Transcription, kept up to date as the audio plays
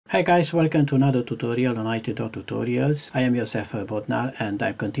Hi guys, welcome to another tutorial on IT Tutorials. I am Josef Bodnar and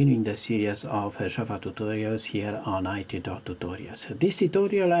I'm continuing the series of Java tutorials here on IT Tutorials. This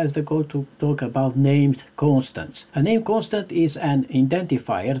tutorial has the goal to talk about named constants. A named constant is an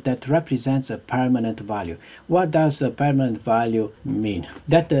identifier that represents a permanent value. What does a permanent value mean?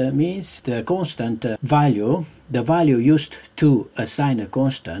 That means the constant value, the value used to assign a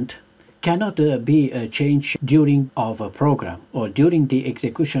constant, cannot be changed during of a program or during the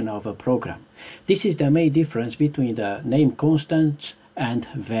execution of a program. This is the main difference between the name constants and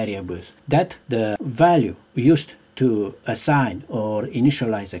variables, that the value used to assign or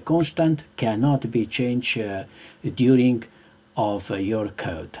initialize a constant cannot be changed during of your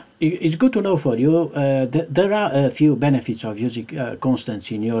code. It's good to know for you there are a few benefits of using constants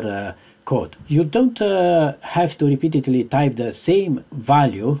in your code. You don't have to repeatedly type the same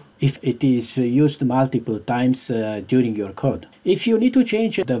value if it is used multiple times during your code. If you need to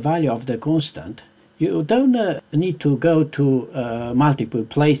change the value of the constant, you don't need to go to multiple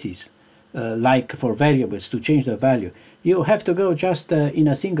places like for variables to change the value. You have to go just in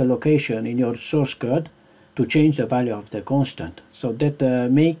a single location in your source code to change the value of the constant, so that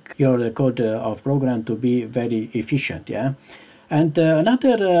make your code of program to be very efficient. Yeah. And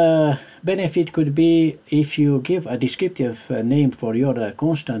another benefit could be if you give a descriptive name for your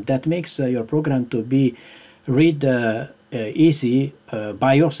constant, that makes your program to be read easy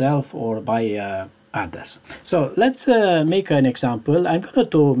by yourself or by others. So let's make an example. I'm going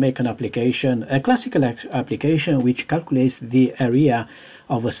to make an application, a classical application which calculates the area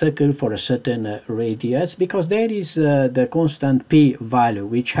of a circle for a certain radius, because there is the constant p value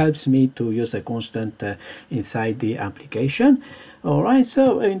which helps me to use a constant inside the application. All right,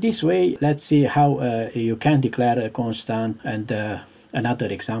 so in this way, let's see how you can declare a constant and another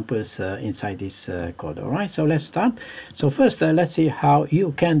examples inside this code. All right, so let's start. So first let's see how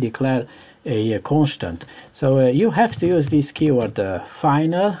you can declare a constant. So you have to use this keyword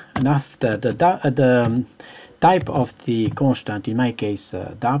final, and after the type of the constant, in my case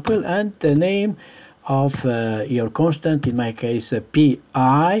double, and the name of your constant, in my case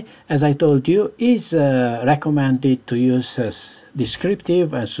pi, as I told you, is recommended to use a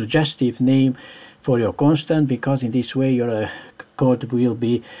descriptive and suggestive name for your constant, because in this way your code will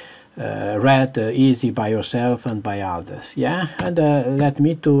be read easy by yourself and by others. Yeah, and let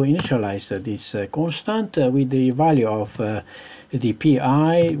me to initialize this constant with the value of the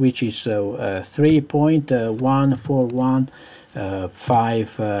pi, which is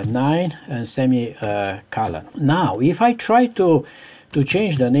 3.14159 and semicolon. Now if I try to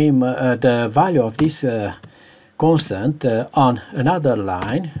change the name the value of this constant on another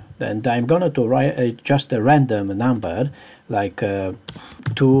line, then I'm going to write just a random number like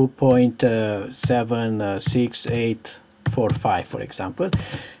 2.76845, for example.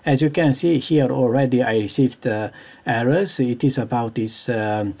 As you can see here already, I received errors. It is about this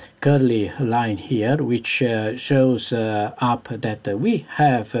curly line here, which shows up that we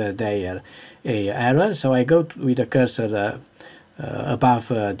have there a error. So I go with the cursor above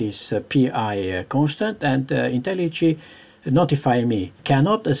this pi constant, and IntelliJ notify me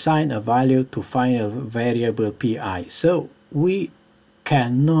cannot assign a value to final variable pi. So we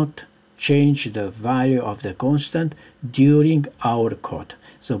cannot change the value of the constant during our code.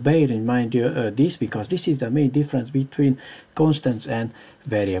 So bear in mind this, because this is the main difference between constants and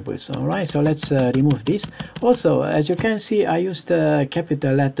variables. All right, so let's remove this. Also, as you can see, I used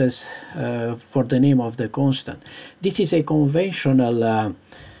capital letters for the name of the constant. This is a conventional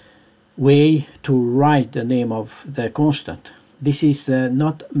way to write the name of the constant. This is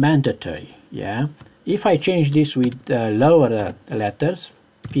not mandatory. Yeah, if I change this with lower letters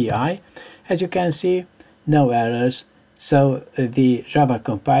pi, as you can see, no errors, so the Java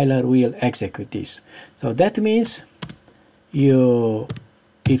compiler will execute this. So that means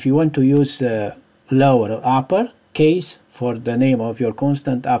if you want to use lower or upper case for the name of your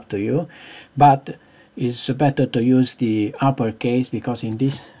constant, up to you, but it's better to use the uppercase, because in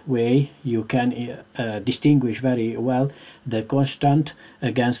this way you can distinguish very well the constant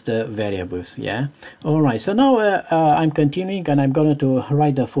against the variables. Yeah. All right, so now I'm continuing, and I'm going to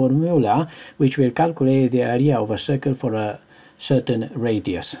write the formula which will calculate the area of a circle for a certain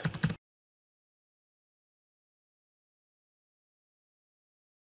radius.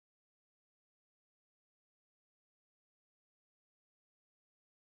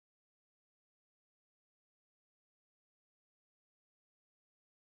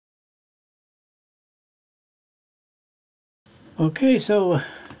 Okay, so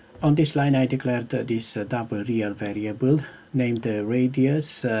on this line I declared this double real variable named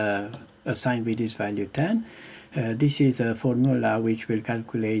radius, assigned with this value 10, This is the formula which will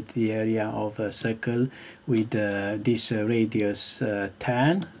calculate the area of a circle with this radius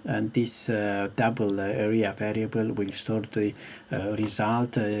 10, and this double area variable will store the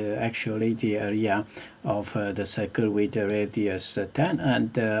result, actually the area of the circle with the radius 10,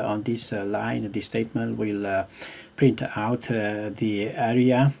 and on this line the statement will print out the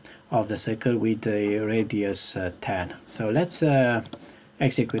area of the circle with the radius 10. So let's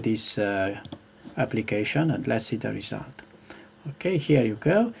execute this application and let's see the result. Okay, here you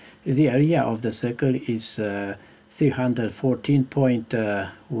go. The area of the circle is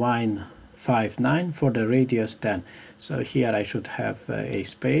 314.159 for the radius 10. So here I should have a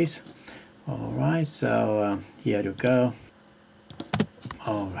space. All right, so here you go.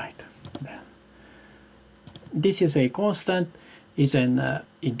 All right. This is a constant, is an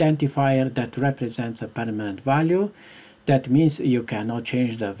identifier that represents a permanent value. That means you cannot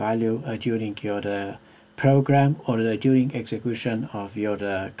change the value during your program or during execution of your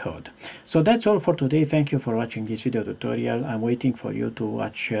code. So that's all for today. Thank you for watching this video tutorial. I'm waiting for you to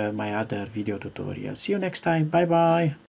watch my other video tutorials. See you next time. Bye bye.